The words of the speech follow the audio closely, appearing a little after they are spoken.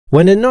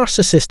When a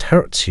narcissist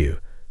hurts you,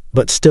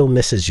 but still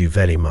misses you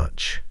very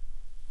much.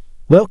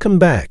 Welcome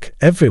back,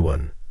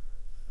 everyone.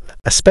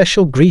 A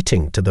special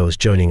greeting to those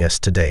joining us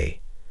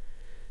today.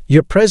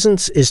 Your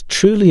presence is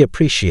truly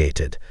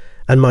appreciated,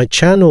 and my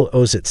channel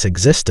owes its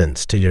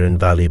existence to your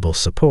invaluable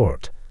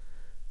support.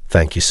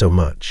 Thank you so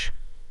much.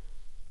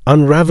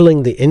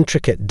 Unraveling the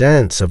intricate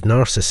dance of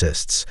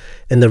narcissists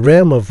in the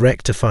realm of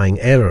rectifying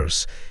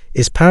errors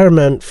is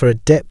paramount for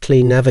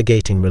adeptly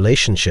navigating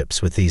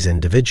relationships with these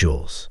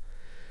individuals.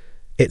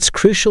 It's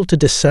crucial to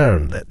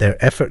discern that their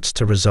efforts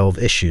to resolve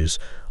issues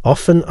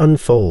often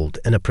unfold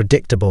in a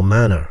predictable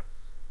manner.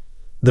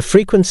 The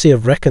frequency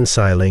of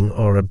reconciling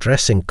or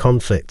addressing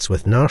conflicts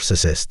with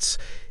narcissists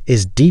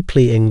is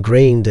deeply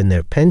ingrained in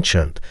their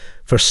penchant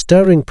for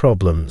stirring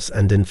problems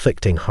and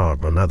inflicting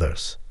harm on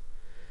others.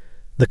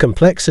 The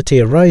complexity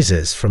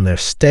arises from their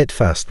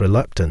steadfast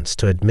reluctance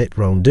to admit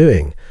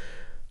wrongdoing,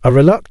 a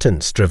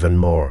reluctance driven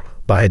more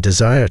by a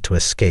desire to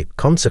escape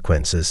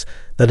consequences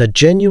than a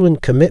genuine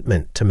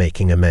commitment to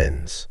making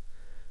amends.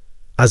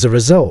 As a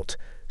result,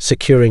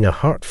 securing a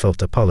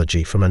heartfelt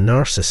apology from a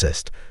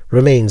narcissist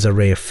remains a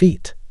rare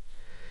feat.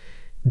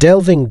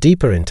 Delving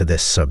deeper into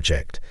this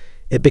subject,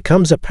 it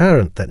becomes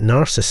apparent that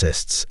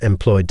narcissists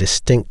employ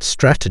distinct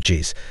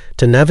strategies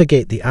to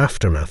navigate the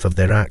aftermath of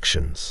their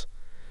actions.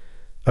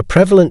 A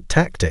prevalent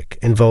tactic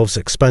involves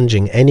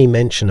expunging any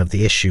mention of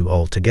the issue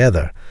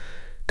altogether,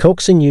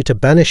 coaxing you to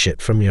banish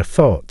it from your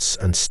thoughts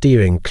and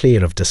steering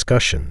clear of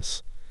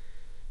discussions.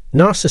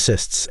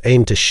 Narcissists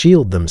aim to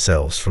shield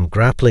themselves from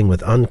grappling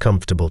with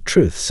uncomfortable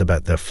truths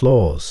about their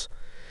flaws.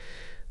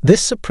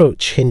 This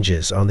approach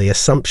hinges on the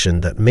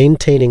assumption that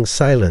maintaining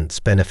silence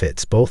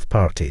benefits both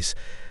parties,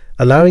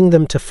 allowing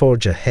them to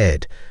forge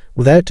ahead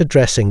without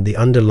addressing the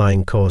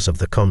underlying cause of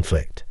the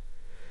conflict.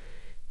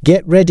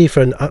 Get ready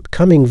for an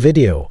upcoming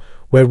video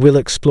where we'll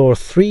explore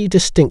 3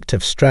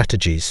 distinctive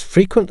strategies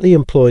frequently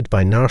employed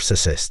by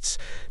narcissists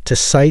to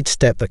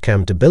sidestep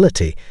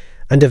accountability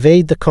and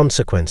evade the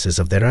consequences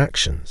of their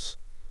actions.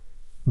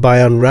 By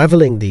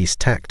unraveling these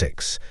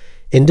tactics,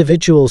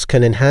 individuals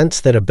can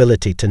enhance their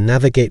ability to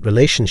navigate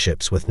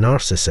relationships with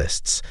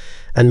narcissists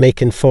and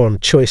make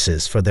informed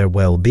choices for their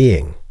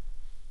well-being.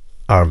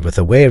 Armed with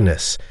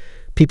awareness,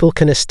 people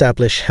can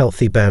establish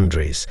healthy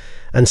boundaries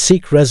and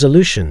seek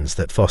resolutions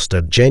that foster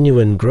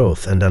genuine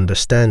growth and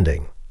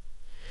understanding.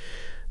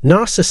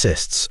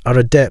 Narcissists are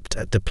adept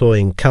at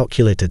deploying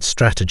calculated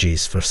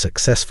strategies for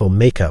successful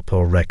make-up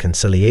or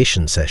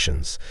reconciliation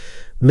sessions,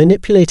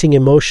 manipulating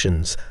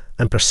emotions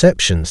and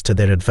perceptions to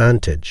their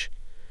advantage.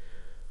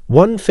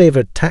 One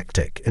favored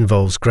tactic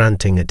involves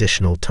granting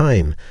additional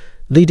time,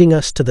 leading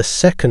us to the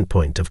second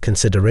point of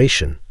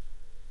consideration.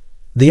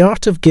 The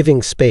art of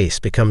giving space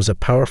becomes a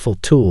powerful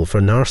tool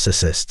for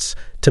narcissists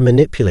to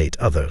manipulate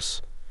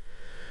others.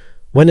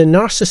 When a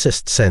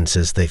narcissist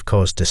senses they've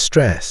caused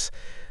distress,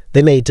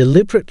 they may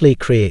deliberately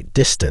create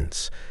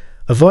distance,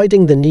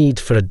 avoiding the need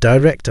for a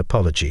direct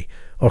apology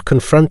or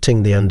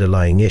confronting the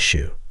underlying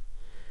issue.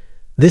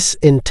 This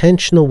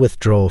intentional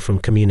withdrawal from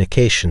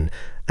communication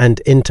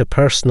and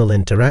interpersonal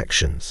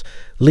interactions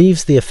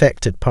leaves the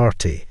affected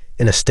party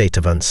in a state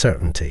of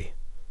uncertainty.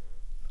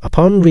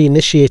 Upon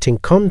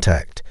reinitiating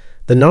contact,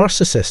 the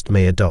narcissist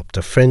may adopt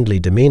a friendly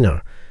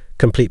demeanor,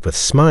 complete with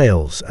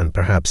smiles and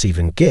perhaps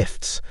even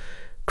gifts,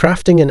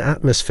 crafting an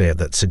atmosphere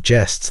that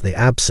suggests the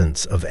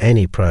absence of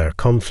any prior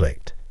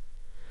conflict.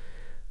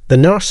 The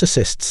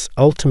narcissist's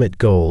ultimate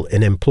goal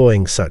in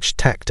employing such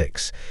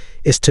tactics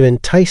is to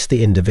entice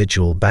the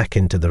individual back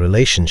into the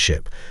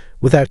relationship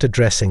without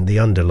addressing the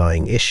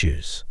underlying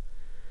issues.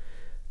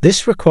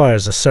 This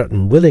requires a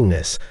certain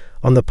willingness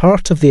on the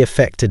part of the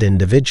affected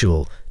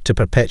individual to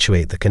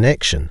perpetuate the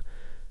connection,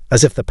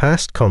 as if the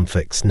past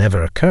conflicts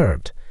never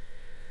occurred.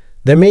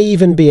 There may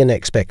even be an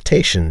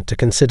expectation to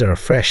consider a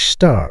fresh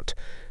start,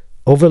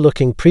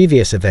 overlooking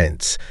previous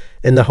events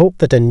in the hope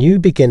that a new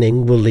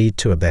beginning will lead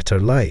to a better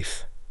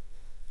life.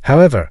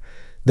 However,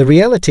 the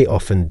reality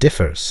often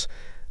differs,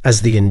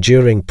 as the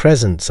enduring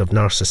presence of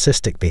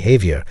narcissistic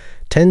behavior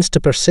tends to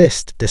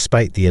persist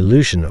despite the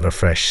illusion of a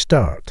fresh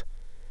start.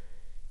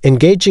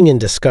 Engaging in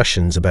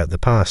discussions about the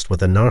past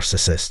with a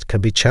narcissist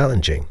can be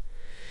challenging.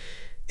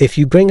 If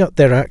you bring up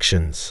their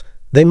actions,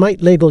 they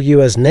might label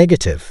you as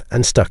negative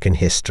and stuck in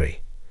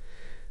history.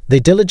 They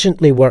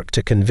diligently work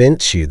to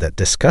convince you that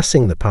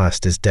discussing the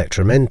past is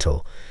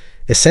detrimental,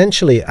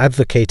 essentially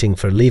advocating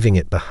for leaving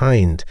it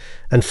behind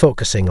and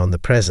focusing on the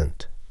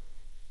present.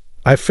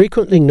 I've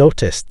frequently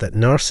noticed that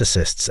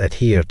narcissists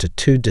adhere to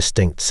 2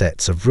 distinct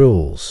sets of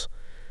rules.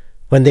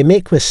 When they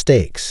make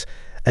mistakes,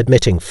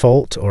 admitting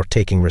fault or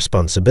taking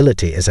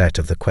responsibility is out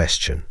of the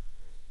question.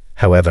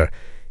 However,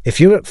 if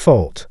you're at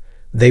fault,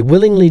 they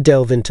willingly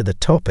delve into the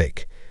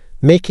topic,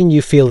 making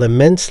you feel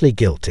immensely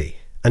guilty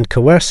and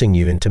coercing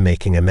you into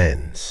making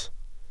amends.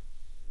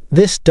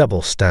 This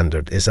double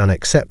standard is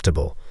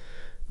unacceptable,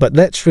 but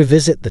let's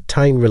revisit the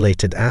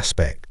time-related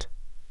aspect.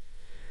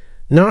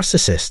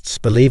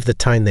 Narcissists believe the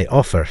time they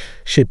offer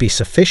should be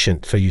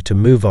sufficient for you to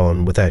move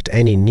on without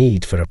any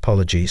need for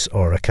apologies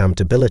or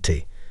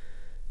accountability.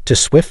 To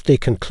swiftly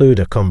conclude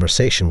a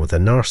conversation with a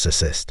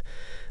narcissist,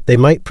 they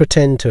might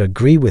pretend to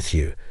agree with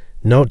you,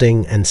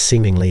 nodding and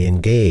seemingly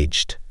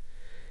engaged.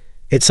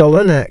 It's all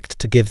an act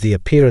to give the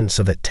appearance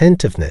of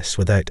attentiveness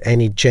without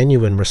any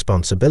genuine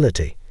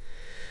responsibility.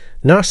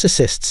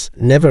 Narcissists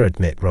never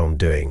admit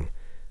wrongdoing.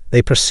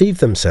 They perceive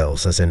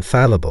themselves as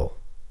infallible.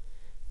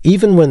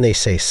 Even when they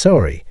say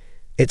sorry,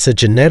 it's a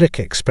generic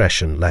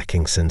expression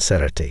lacking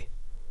sincerity.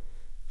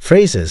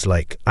 Phrases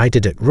like, "I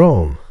did it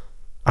wrong,"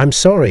 "I'm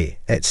sorry,"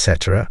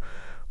 etc.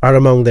 are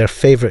among their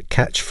favorite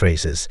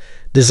catchphrases,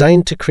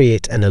 designed to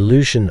create an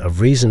illusion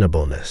of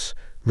reasonableness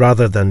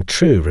rather than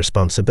true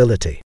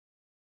responsibility.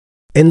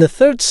 In the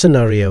third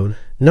scenario,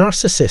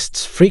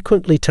 narcissists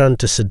frequently turn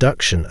to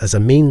seduction as a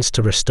means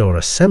to restore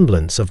a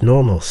semblance of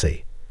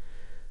normalcy.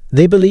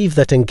 They believe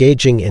that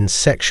engaging in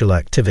sexual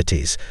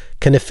activities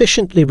can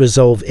efficiently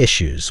resolve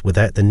issues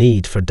without the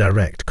need for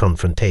direct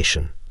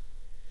confrontation.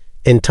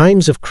 In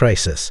times of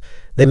crisis,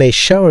 they may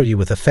shower you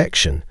with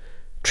affection,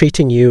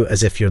 treating you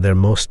as if you're their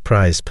most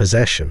prized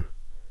possession.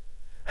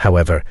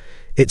 However,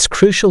 it's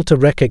crucial to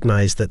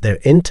recognize that their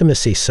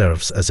intimacy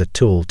serves as a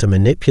tool to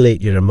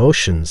manipulate your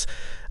emotions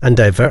and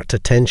divert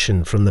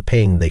attention from the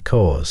pain they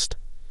caused.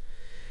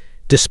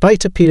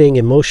 Despite appearing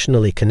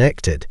emotionally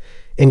connected,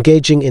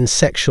 engaging in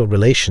sexual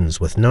relations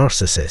with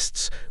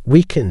narcissists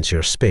weakens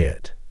your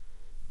spirit.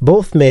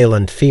 Both male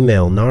and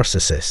female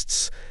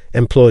narcissists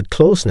employed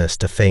closeness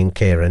to feign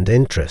care and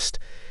interest,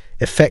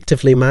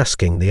 effectively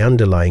masking the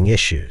underlying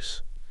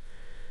issues.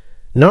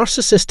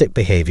 Narcissistic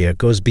behavior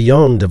goes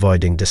beyond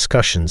avoiding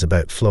discussions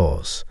about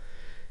flaws.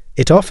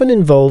 It often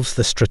involves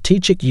the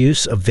strategic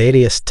use of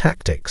various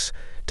tactics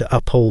to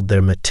uphold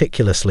their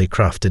meticulously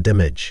crafted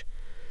image.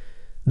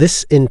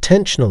 This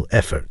intentional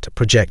effort to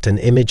project an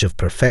image of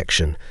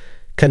perfection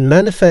can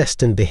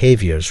manifest in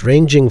behaviors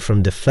ranging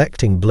from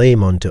deflecting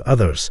blame onto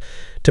others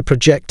to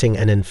projecting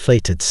an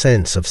inflated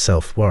sense of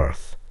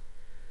self-worth.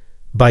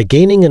 By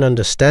gaining an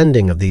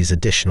understanding of these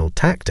additional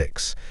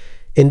tactics,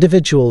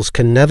 individuals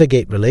can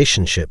navigate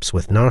relationships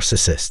with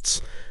narcissists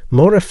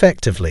more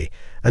effectively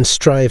and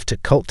strive to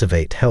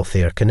cultivate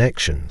healthier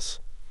connections.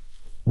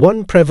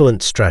 One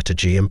prevalent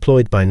strategy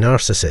employed by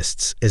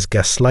narcissists is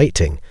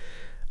gaslighting,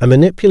 a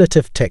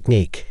manipulative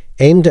technique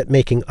aimed at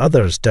making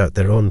others doubt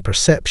their own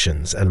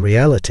perceptions and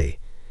reality.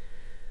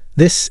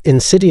 This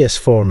insidious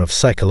form of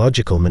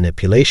psychological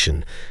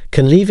manipulation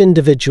can leave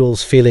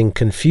individuals feeling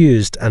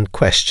confused and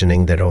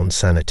questioning their own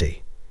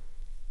sanity.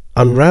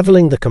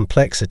 Unraveling the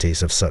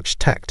complexities of such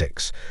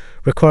tactics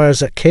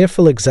requires a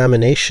careful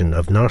examination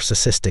of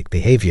narcissistic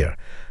behavior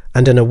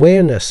and an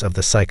awareness of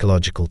the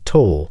psychological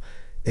toll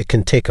it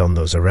can take on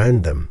those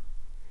around them.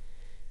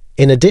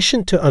 In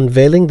addition to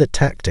unveiling the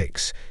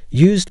tactics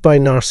used by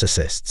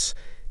narcissists,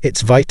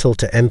 it's vital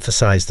to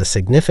emphasize the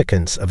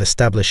significance of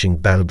establishing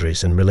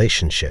boundaries in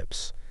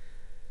relationships.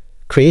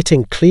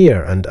 Creating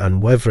clear and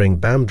unwavering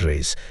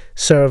boundaries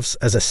serves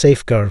as a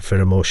safeguard for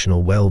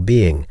emotional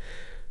well-being,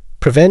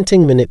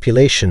 preventing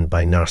manipulation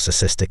by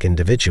narcissistic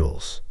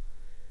individuals.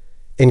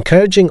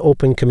 Encouraging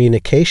open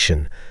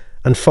communication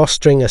and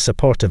fostering a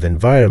supportive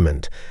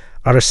environment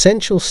are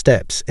essential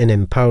steps in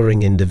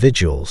empowering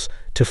individuals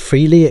to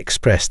freely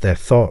express their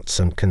thoughts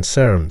and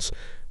concerns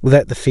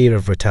without the fear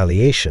of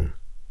retaliation.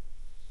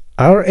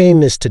 Our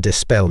aim is to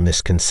dispel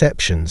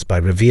misconceptions by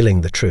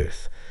revealing the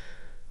truth.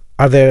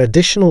 Are there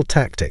additional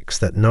tactics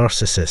that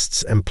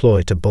narcissists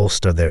employ to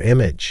bolster their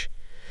image?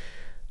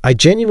 I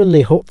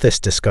genuinely hope this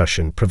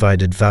discussion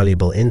provided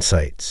valuable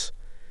insights.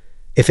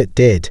 If it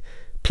did,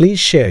 please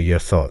share your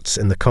thoughts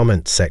in the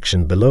comments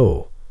section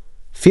below.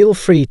 Feel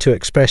free to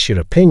express your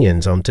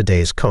opinions on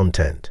today's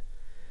content.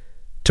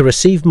 To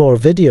receive more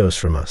videos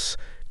from us,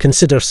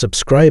 consider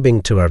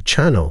subscribing to our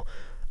channel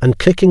and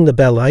clicking the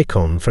bell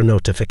icon for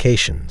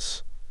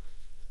notifications.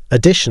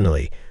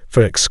 Additionally,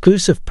 for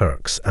exclusive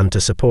perks and to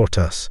support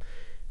us,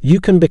 you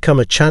can become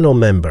a channel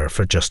member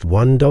for just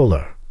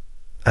 $1.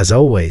 As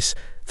always,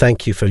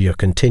 thank you for your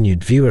continued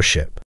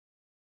viewership.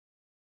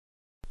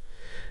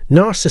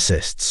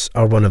 Narcissists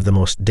are one of the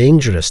most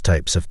dangerous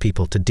types of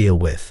people to deal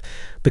with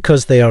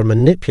because they are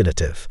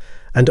manipulative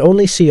and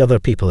only see other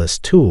people as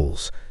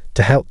tools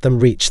to help them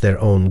reach their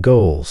own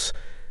goals,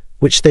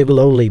 which they will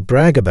only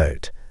brag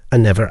about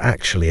and never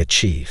actually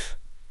achieve.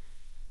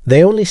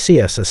 They only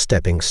see us as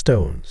stepping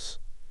stones.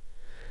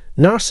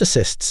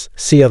 Narcissists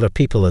see other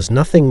people as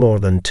nothing more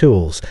than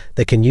tools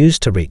they can use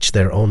to reach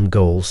their own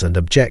goals and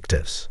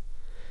objectives.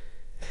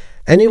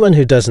 Anyone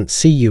who doesn't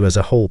see you as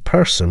a whole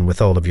person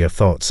with all of your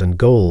thoughts and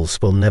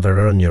goals will never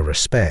earn your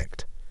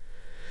respect.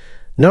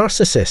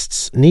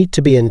 Narcissists need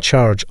to be in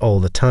charge all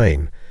the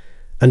time,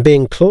 and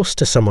being close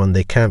to someone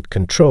they can't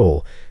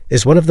control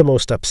is one of the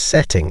most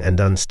upsetting and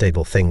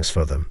unstable things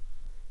for them.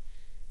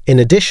 In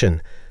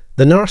addition,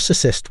 the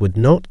narcissist would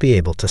not be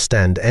able to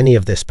stand any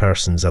of this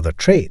person's other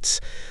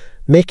traits,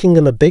 making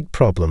them a big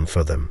problem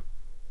for them.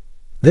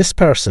 This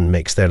person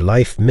makes their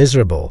life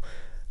miserable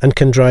and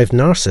can drive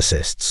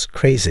narcissists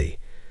crazy.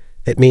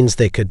 It means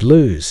they could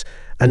lose,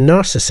 and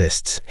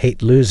narcissists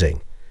hate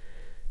losing.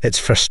 It's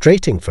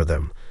frustrating for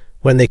them,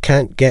 when they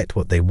can't get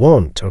what they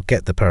want or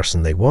get the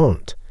person they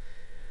want.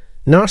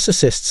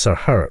 Narcissists are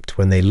hurt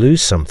when they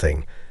lose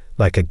something,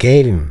 like a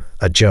game,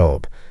 a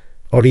job,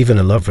 or even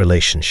a love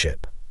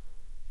relationship.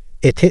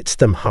 It hits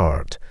them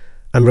hard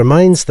and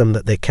reminds them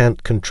that they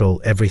can't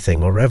control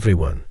everything or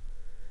everyone.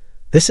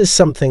 This is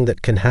something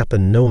that can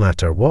happen no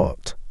matter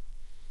what.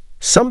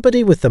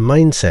 Somebody with the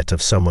mindset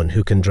of someone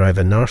who can drive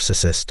a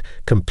narcissist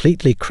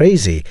completely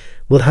crazy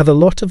will have a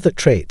lot of the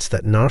traits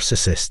that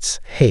narcissists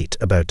hate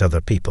about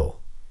other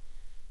people.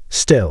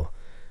 Still,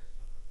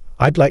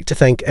 I'd like to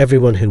thank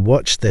everyone who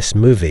watched this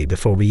movie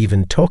before we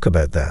even talk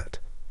about that.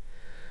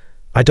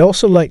 I'd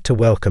also like to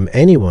welcome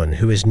anyone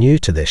who is new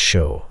to this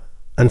show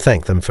and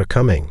thank them for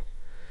coming.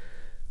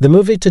 The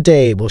movie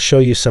today will show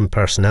you some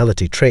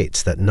personality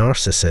traits that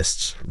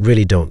narcissists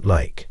really don't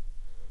like.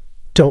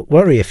 Don't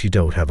worry if you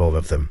don't have all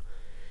of them.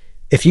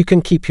 If you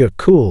can keep your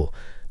cool,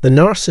 the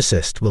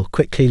narcissist will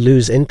quickly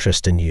lose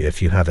interest in you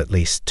if you have at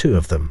least 2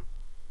 of them.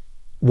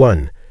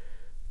 1.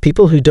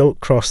 People who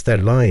don't cross their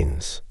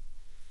lines.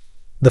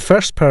 The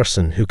first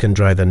person who can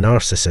drive a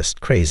narcissist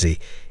crazy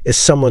is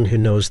someone who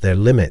knows their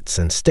limits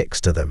and sticks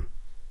to them.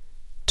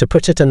 To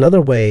put it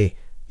another way,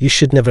 you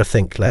should never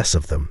think less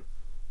of them.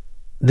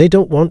 They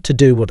don't want to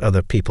do what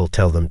other people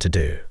tell them to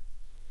do.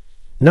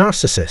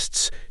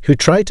 Narcissists who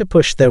try to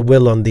push their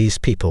will on these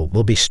people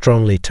will be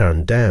strongly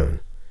turned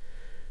down.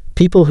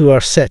 People who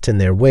are set in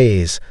their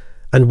ways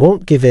and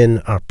won't give in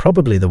are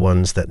probably the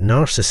ones that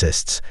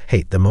narcissists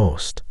hate the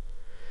most.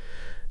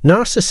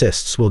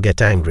 Narcissists will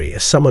get angry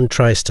if someone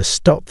tries to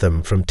stop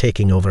them from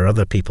taking over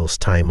other people's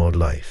time or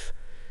life.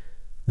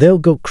 They'll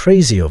go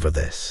crazy over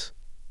this.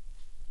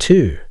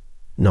 2.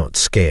 Not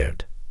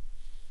scared.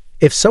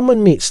 If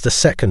someone meets the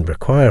second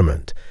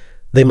requirement,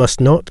 they must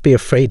not be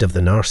afraid of the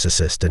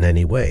narcissist in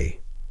any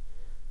way.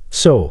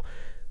 So,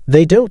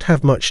 they don't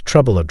have much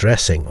trouble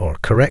addressing or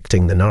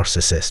correcting the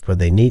narcissist when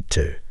they need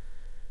to.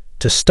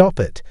 To stop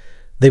it,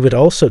 they would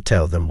also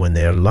tell them when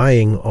they are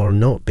lying or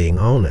not being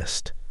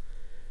honest.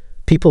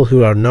 People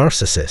who are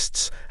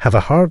narcissists have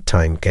a hard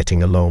time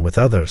getting along with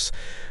others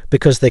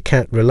because they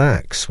can't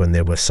relax when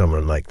they're with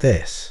someone like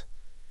this.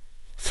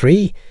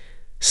 3.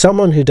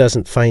 Someone who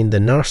doesn't find the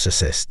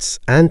narcissist's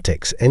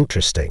antics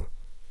interesting.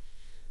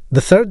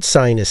 The third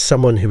sign is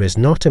someone who is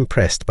not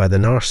impressed by the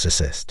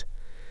narcissist.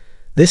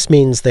 This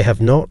means they have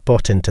not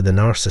bought into the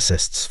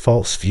narcissist's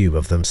false view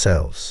of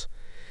themselves.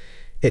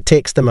 It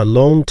takes them a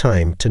long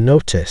time to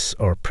notice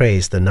or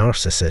praise the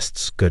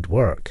narcissist's good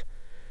work.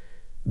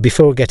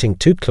 Before getting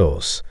too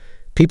close,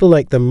 people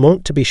like them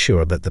want to be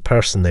sure that the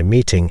person they're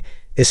meeting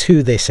is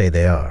who they say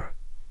they are.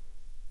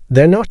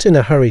 They're not in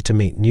a hurry to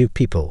meet new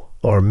people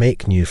or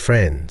make new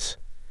friends.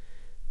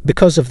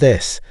 Because of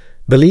this,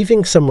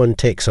 believing someone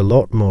takes a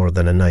lot more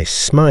than a nice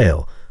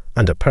smile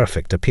and a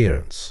perfect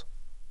appearance.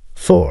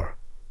 4.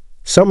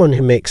 Someone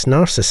who makes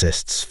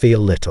narcissists feel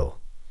little.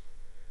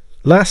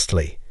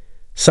 Lastly,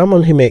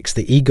 someone who makes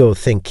the ego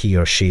think he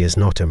or she is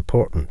not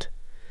important.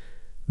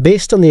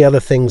 Based on the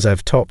other things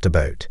I've talked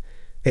about,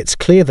 it's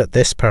clear that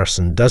this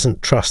person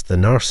doesn't trust the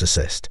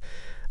narcissist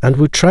and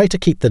would try to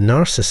keep the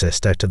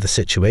narcissist out of the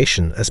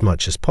situation as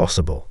much as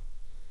possible.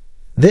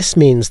 This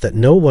means that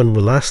no one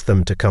will ask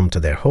them to come to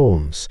their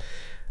homes,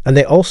 and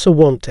they also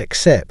won't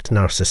accept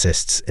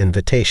narcissists'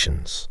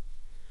 invitations.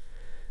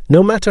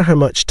 No matter how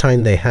much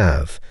time they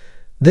have,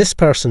 this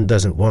person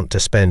doesn't want to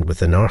spend with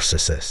the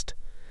narcissist.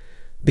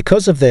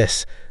 Because of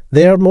this,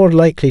 they are more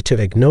likely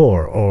to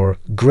ignore or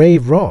grey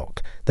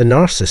rock the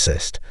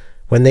narcissist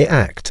when they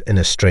act in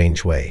a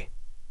strange way.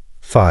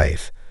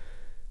 5.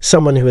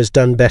 Someone who has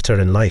done better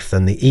in life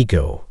than the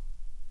ego.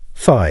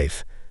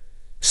 5.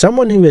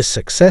 Someone who is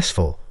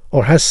successful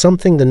or has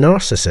something the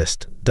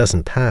narcissist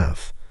doesn't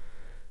have.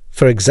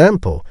 For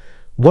example,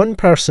 one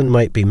person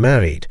might be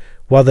married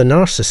while the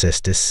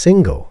narcissist is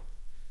single.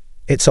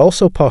 It's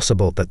also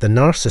possible that the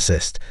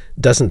narcissist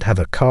doesn't have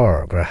a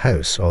car or a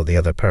house while the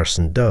other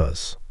person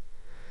does.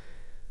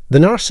 The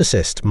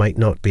narcissist might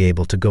not be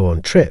able to go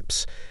on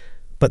trips,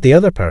 but the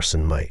other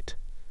person might.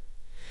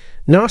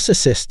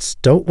 Narcissists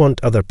don't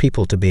want other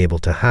people to be able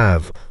to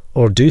have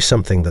or do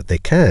something that they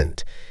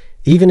can't,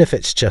 even if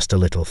it's just a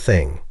little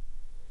thing.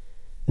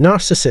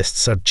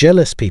 Narcissists are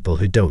jealous people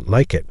who don't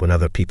like it when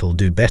other people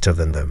do better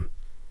than them.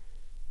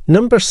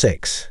 Number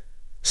 6.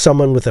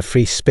 Someone with a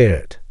free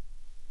spirit.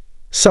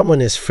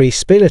 Someone is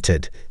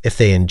free-spirited if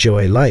they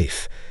enjoy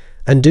life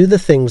and do the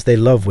things they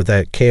love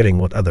without caring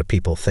what other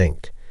people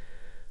think.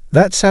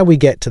 That's how we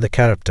get to the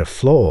character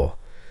flaw.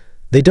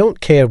 They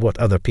don't care what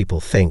other people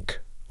think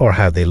or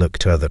how they look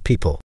to other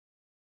people.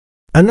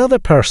 Another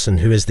person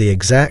who is the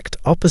exact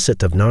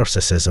opposite of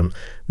narcissism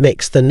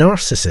makes the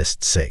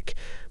narcissist sick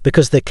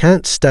because they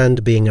can't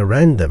stand being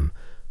around them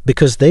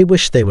because they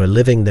wish they were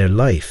living their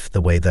life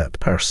the way that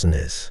person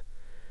is.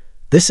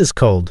 This is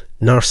called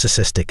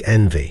narcissistic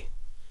envy.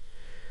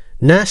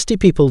 Nasty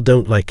people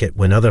don't like it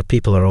when other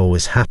people are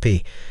always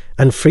happy,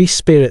 and free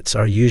spirits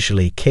are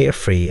usually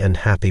carefree and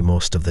happy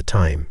most of the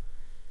time.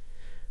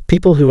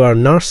 People who are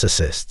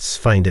narcissists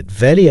find it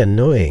very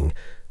annoying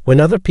when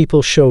other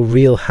people show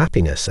real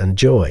happiness and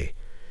joy.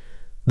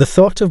 The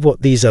thought of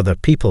what these other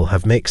people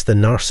have makes the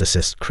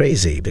narcissist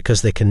crazy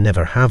because they can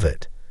never have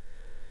it.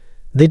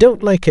 They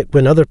don't like it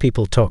when other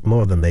people talk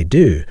more than they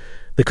do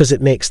because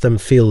it makes them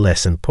feel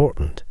less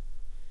important.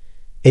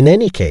 In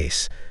any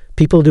case,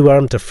 people who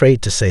aren't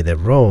afraid to say they're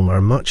wrong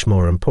are much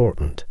more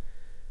important.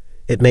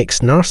 It makes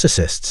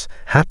narcissists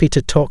happy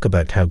to talk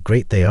about how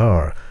great they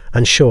are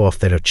and show off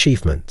their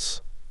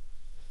achievements.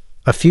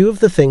 A few of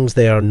the things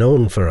they are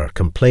known for are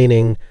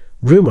complaining,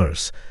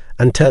 rumors,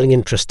 and telling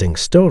interesting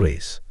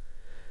stories.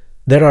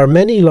 There are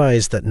many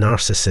lies that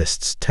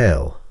narcissists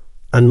tell,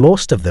 and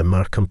most of them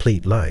are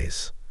complete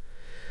lies.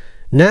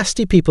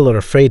 Nasty people are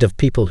afraid of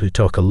people who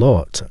talk a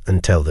lot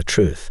and tell the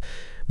truth,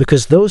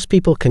 because those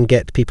people can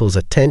get people's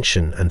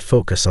attention and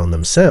focus on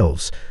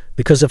themselves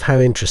because of how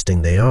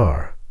interesting they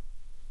are.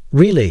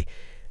 Really,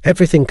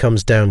 everything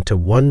comes down to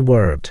one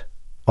word: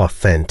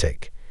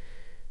 authentic.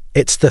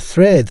 It's the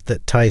thread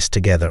that ties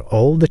together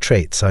all the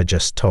traits I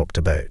just talked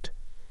about.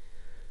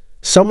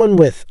 Someone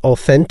with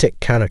authentic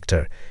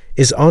character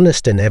is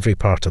honest in every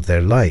part of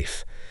their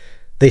life.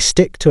 They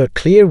stick to a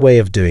clear way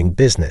of doing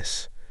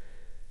business.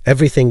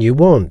 Everything you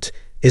want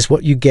is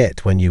what you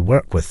get when you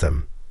work with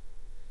them.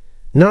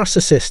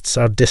 Narcissists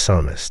are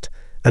dishonest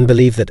and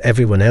believe that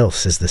everyone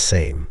else is the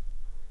same.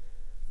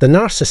 The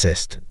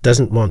narcissist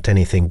doesn't want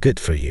anything good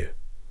for you.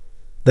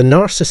 The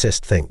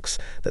narcissist thinks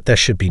that there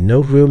should be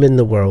no room in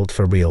the world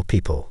for real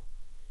people.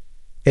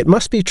 It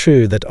must be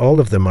true that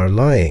all of them are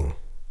lying.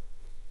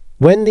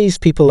 When these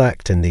people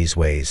act in these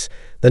ways,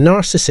 the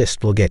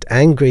narcissist will get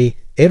angry,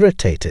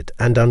 irritated,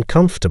 and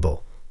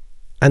uncomfortable,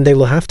 and they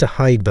will have to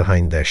hide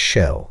behind their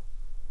shell.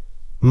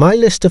 My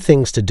list of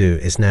things to do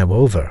is now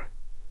over.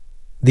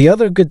 The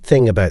other good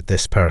thing about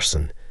this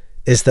person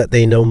is that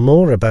they know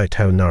more about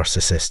how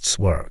narcissists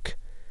work.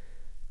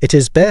 It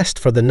is best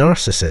for the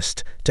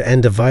narcissist to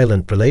end a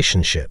violent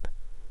relationship.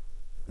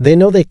 They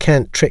know they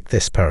can't trick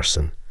this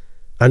person,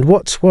 and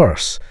what's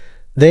worse,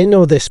 they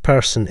know this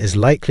person is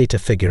likely to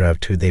figure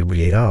out who they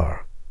really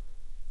are.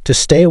 To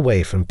stay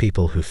away from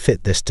people who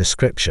fit this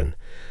description,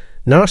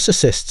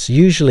 narcissists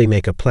usually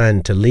make a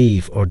plan to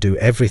leave or do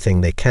everything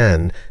they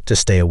can to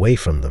stay away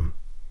from them.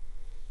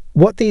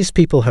 What these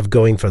people have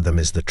going for them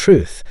is the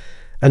truth,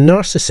 and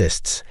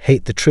narcissists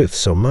hate the truth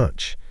so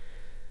much.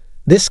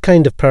 This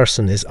kind of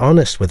person is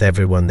honest with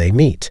everyone they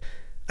meet,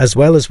 as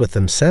well as with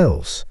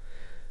themselves.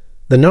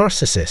 The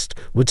narcissist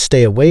would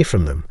stay away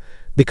from them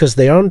because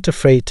they aren't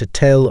afraid to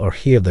tell or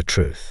hear the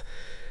truth.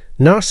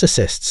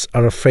 Narcissists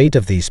are afraid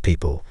of these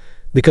people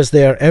because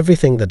they are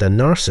everything that a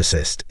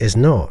narcissist is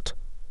not.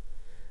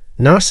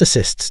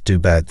 Narcissists do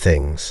bad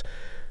things,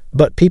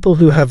 but people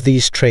who have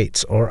these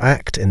traits or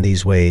act in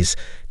these ways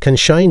can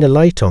shine a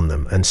light on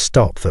them and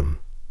stop them.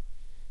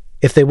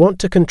 If they want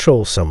to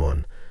control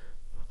someone,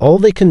 all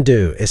they can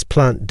do is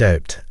plant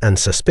doubt and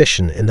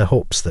suspicion in the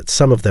hopes that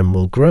some of them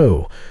will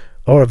grow,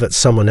 or that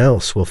someone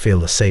else will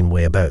feel the same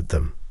way about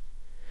them.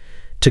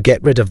 To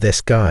get rid of this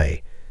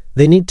guy,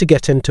 they need to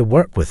get him to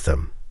work with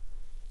them.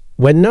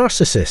 When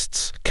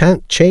narcissists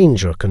can't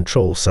change or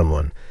control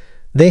someone,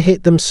 they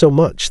hate them so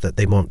much that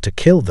they want to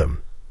kill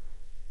them.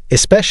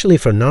 Especially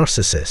for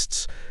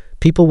narcissists,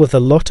 people with a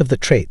lot of the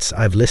traits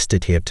I've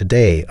listed here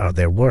today are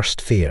their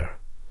worst fear.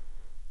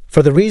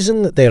 For the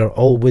reason that they are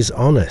always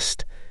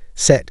honest,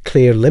 set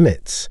clear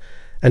limits,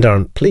 and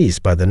aren't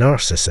pleased by the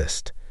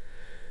narcissist.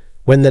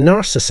 When the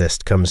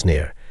narcissist comes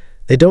near,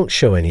 they don't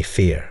show any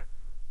fear.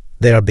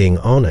 They are being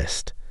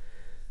honest.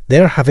 They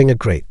are having a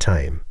great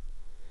time.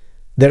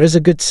 There is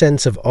a good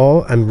sense of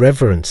awe and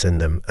reverence in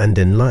them and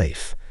in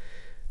life.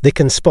 They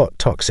can spot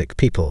toxic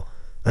people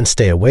and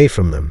stay away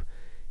from them,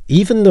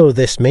 even though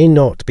this may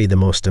not be the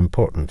most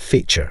important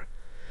feature.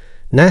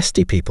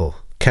 Nasty people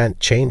can't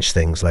change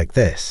things like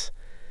this.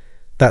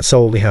 That's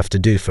all we have to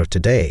do for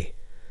today.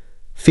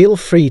 Feel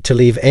free to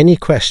leave any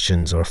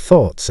questions or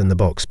thoughts in the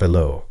box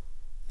below.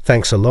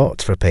 Thanks a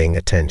lot for paying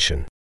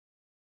attention.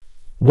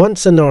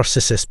 Once a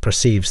narcissist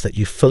perceives that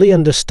you fully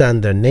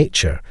understand their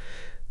nature,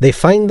 they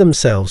find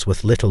themselves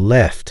with little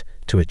left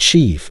to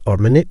achieve or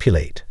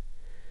manipulate.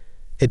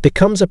 It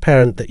becomes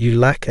apparent that you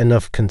lack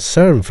enough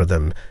concern for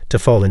them to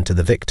fall into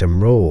the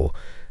victim role,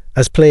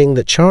 as playing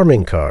the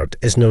charming card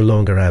is no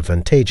longer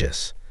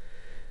advantageous.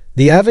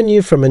 The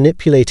avenue for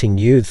manipulating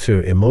you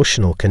through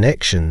emotional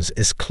connections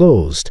is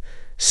closed,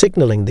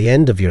 signaling the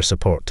end of your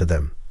support to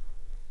them.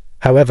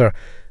 However,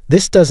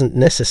 this doesn't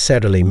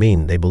necessarily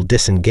mean they will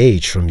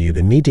disengage from you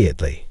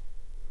immediately.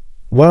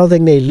 While they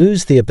may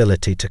lose the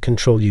ability to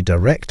control you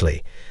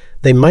directly,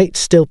 they might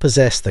still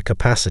possess the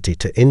capacity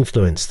to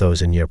influence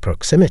those in your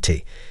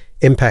proximity,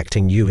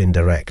 impacting you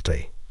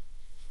indirectly.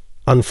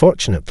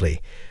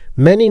 Unfortunately,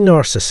 many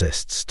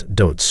narcissists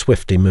don't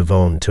swiftly move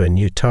on to a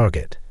new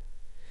target.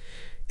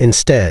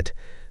 Instead,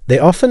 they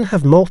often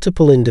have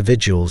multiple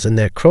individuals in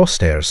their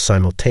crosshairs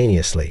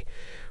simultaneously,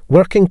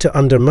 working to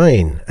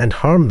undermine and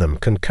harm them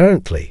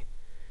concurrently.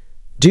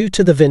 Due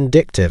to the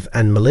vindictive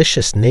and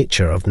malicious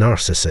nature of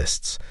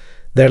narcissists,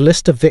 their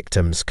list of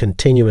victims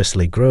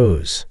continuously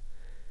grows.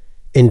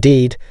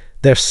 Indeed,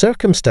 their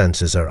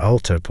circumstances are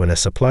altered when a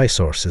supply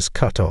source is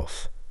cut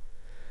off.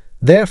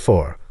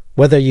 Therefore,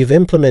 whether you've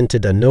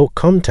implemented a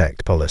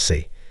no-contact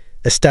policy,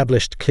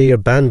 established clear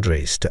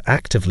boundaries to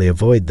actively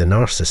avoid the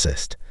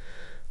narcissist,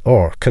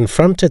 or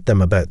confronted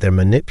them about their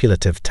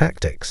manipulative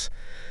tactics,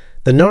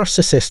 the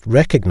narcissist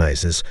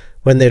recognizes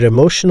when their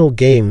emotional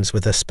games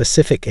with a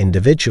specific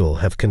individual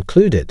have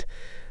concluded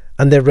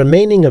and their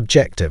remaining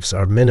objectives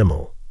are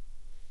minimal.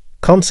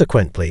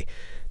 Consequently,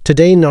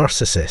 today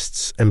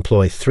narcissists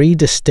employ 3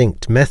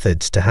 distinct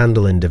methods to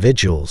handle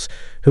individuals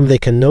whom they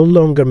can no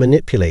longer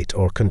manipulate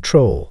or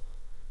control.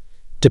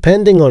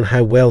 Depending on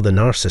how well the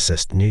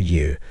narcissist knew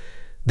you,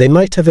 they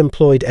might have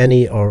employed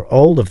any or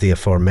all of the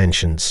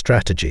aforementioned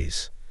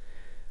strategies.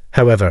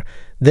 However,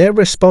 their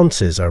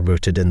responses are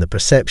rooted in the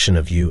perception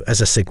of you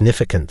as a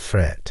significant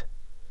threat.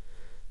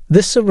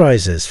 This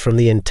arises from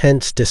the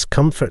intense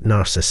discomfort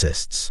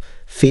narcissists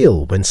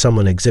feel when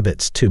someone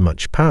exhibits too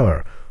much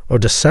power or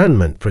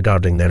discernment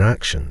regarding their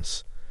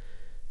actions.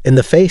 In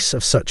the face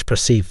of such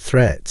perceived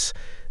threats,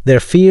 their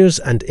fears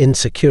and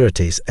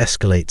insecurities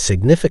escalate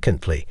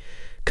significantly,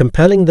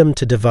 compelling them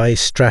to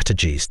devise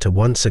strategies to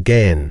once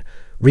again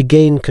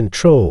regain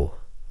control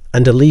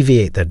and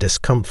alleviate their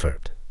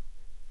discomfort.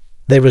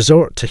 They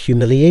resort to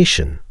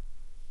humiliation.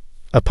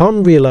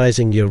 Upon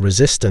realizing your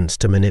resistance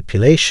to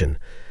manipulation,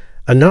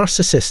 a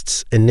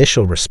narcissist's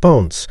initial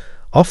response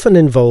often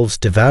involves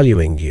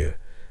devaluing you,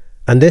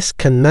 and this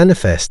can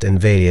manifest in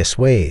various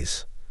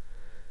ways.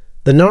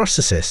 The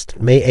narcissist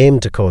may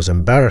aim to cause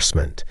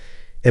embarrassment,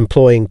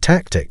 employing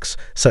tactics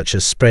such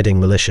as spreading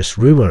malicious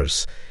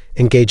rumors,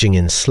 engaging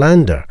in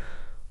slander,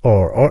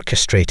 or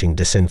orchestrating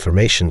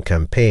disinformation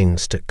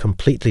campaigns to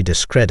completely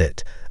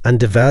discredit and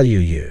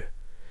devalue you.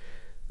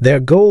 Their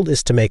goal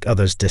is to make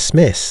others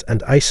dismiss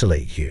and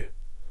isolate you.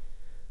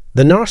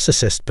 The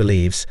narcissist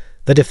believes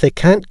that if they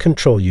can't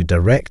control you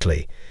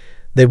directly,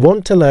 they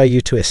won't allow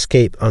you to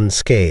escape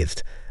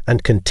unscathed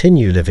and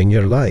continue living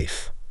your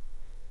life.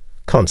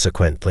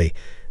 Consequently,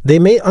 they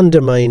may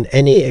undermine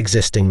any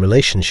existing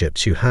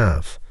relationships you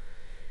have.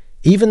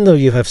 Even though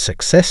you have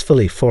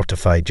successfully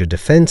fortified your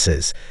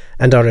defenses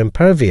and are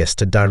impervious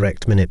to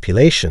direct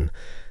manipulation,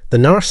 the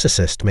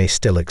narcissist may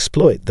still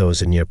exploit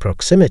those in your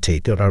proximity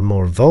that are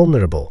more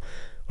vulnerable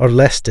or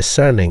less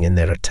discerning in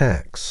their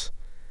attacks.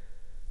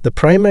 The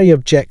primary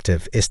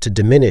objective is to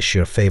diminish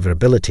your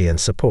favorability and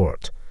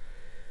support.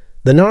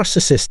 The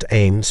narcissist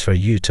aims for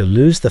you to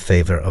lose the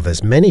favor of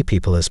as many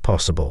people as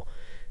possible,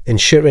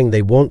 ensuring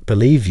they won't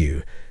believe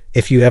you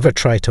if you ever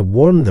try to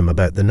warn them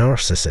about the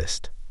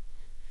narcissist.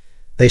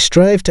 They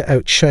strive to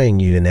outshine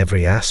you in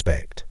every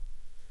aspect.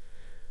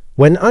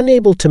 When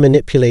unable to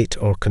manipulate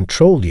or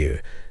control you,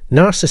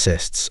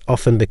 narcissists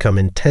often become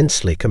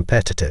intensely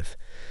competitive.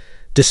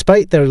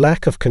 Despite their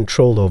lack of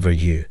control over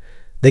you,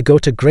 they go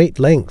to great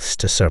lengths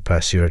to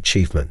surpass your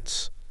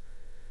achievements.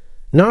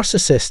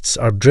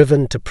 Narcissists are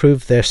driven to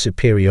prove their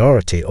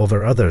superiority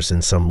over others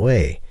in some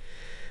way.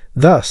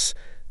 Thus,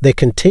 they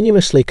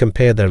continuously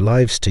compare their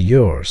lives to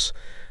yours,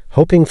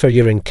 hoping for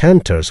your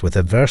encounters with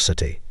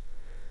adversity.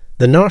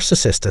 The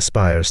narcissist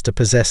aspires to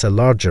possess a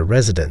larger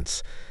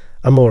residence,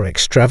 a more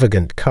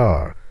extravagant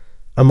car,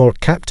 a more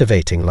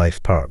captivating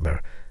life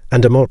partner,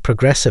 and a more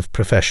progressive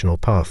professional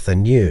path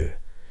than you.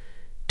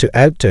 To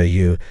outdo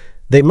you,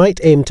 they might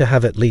aim to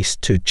have at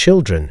least 2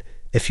 children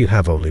if you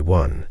have only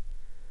 1.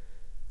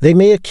 They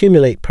may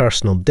accumulate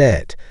personal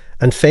debt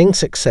and feign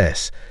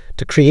success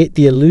to create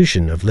the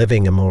illusion of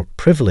living a more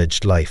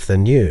privileged life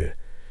than you.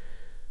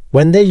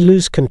 When they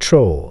lose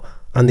control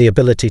and the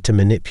ability to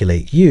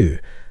manipulate you,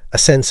 a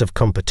sense of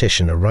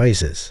competition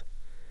arises.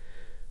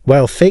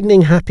 While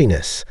feigning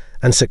happiness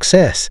and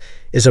success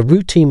is a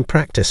routine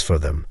practice for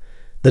them,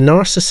 the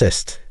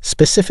narcissist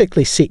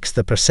specifically seeks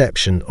the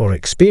perception or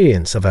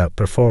experience of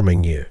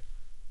outperforming you.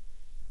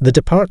 The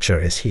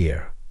departure is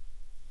here.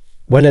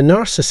 When a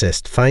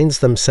narcissist finds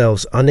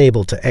themselves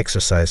unable to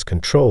exercise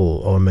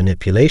control or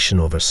manipulation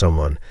over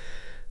someone,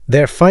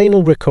 their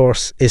final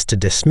recourse is to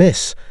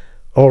dismiss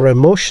or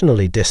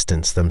emotionally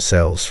distance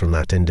themselves from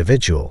that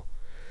individual.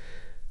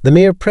 The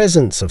mere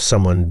presence of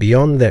someone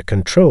beyond their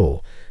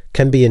control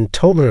can be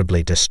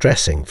intolerably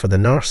distressing for the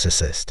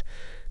narcissist,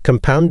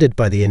 compounded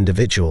by the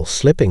individual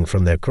slipping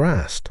from their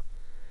grasp.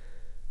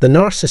 The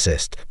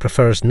narcissist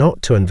prefers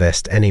not to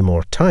invest any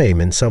more time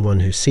in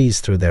someone who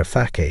sees through their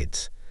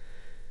facades.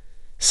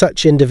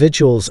 Such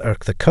individuals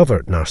irk the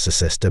covert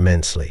narcissist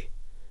immensely.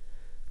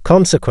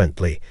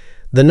 Consequently,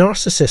 the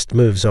narcissist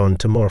moves on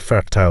to more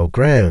fertile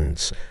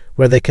grounds,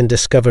 where they can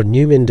discover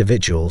new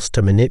individuals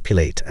to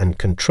manipulate and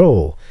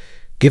control,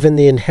 given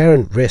the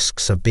inherent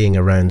risks of being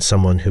around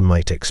someone who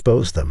might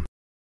expose them.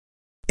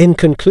 In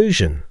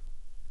conclusion,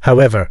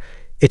 however,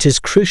 it is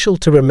crucial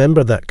to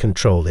remember that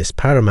control is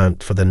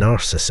paramount for the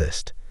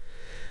narcissist.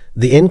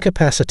 The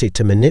incapacity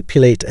to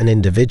manipulate an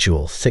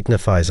individual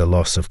signifies a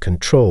loss of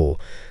control,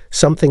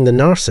 something the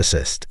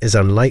narcissist is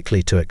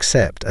unlikely to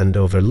accept and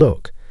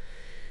overlook.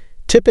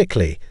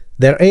 Typically,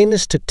 their aim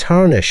is to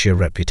tarnish your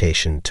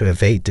reputation to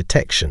evade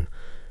detection,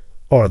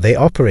 or they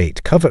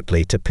operate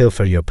covertly to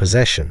pilfer your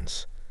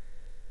possessions.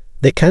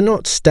 They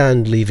cannot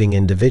stand leaving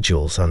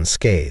individuals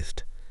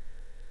unscathed.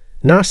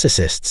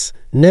 Narcissists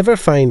never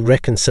find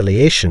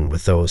reconciliation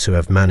with those who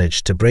have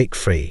managed to break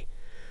free.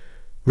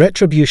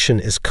 Retribution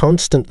is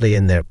constantly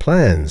in their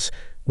plans,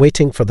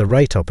 waiting for the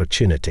right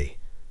opportunity.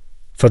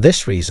 For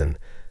this reason,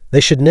 they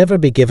should never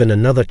be given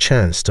another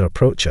chance to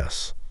approach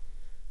us.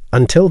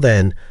 Until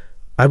then,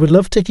 I would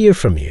love to hear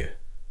from you.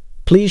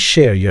 Please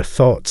share your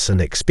thoughts and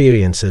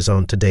experiences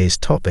on today's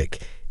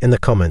topic in the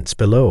comments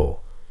below.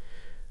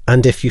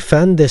 And if you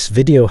found this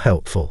video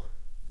helpful,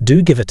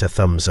 do give it a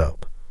thumbs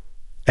up.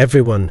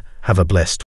 Everyone have a blessed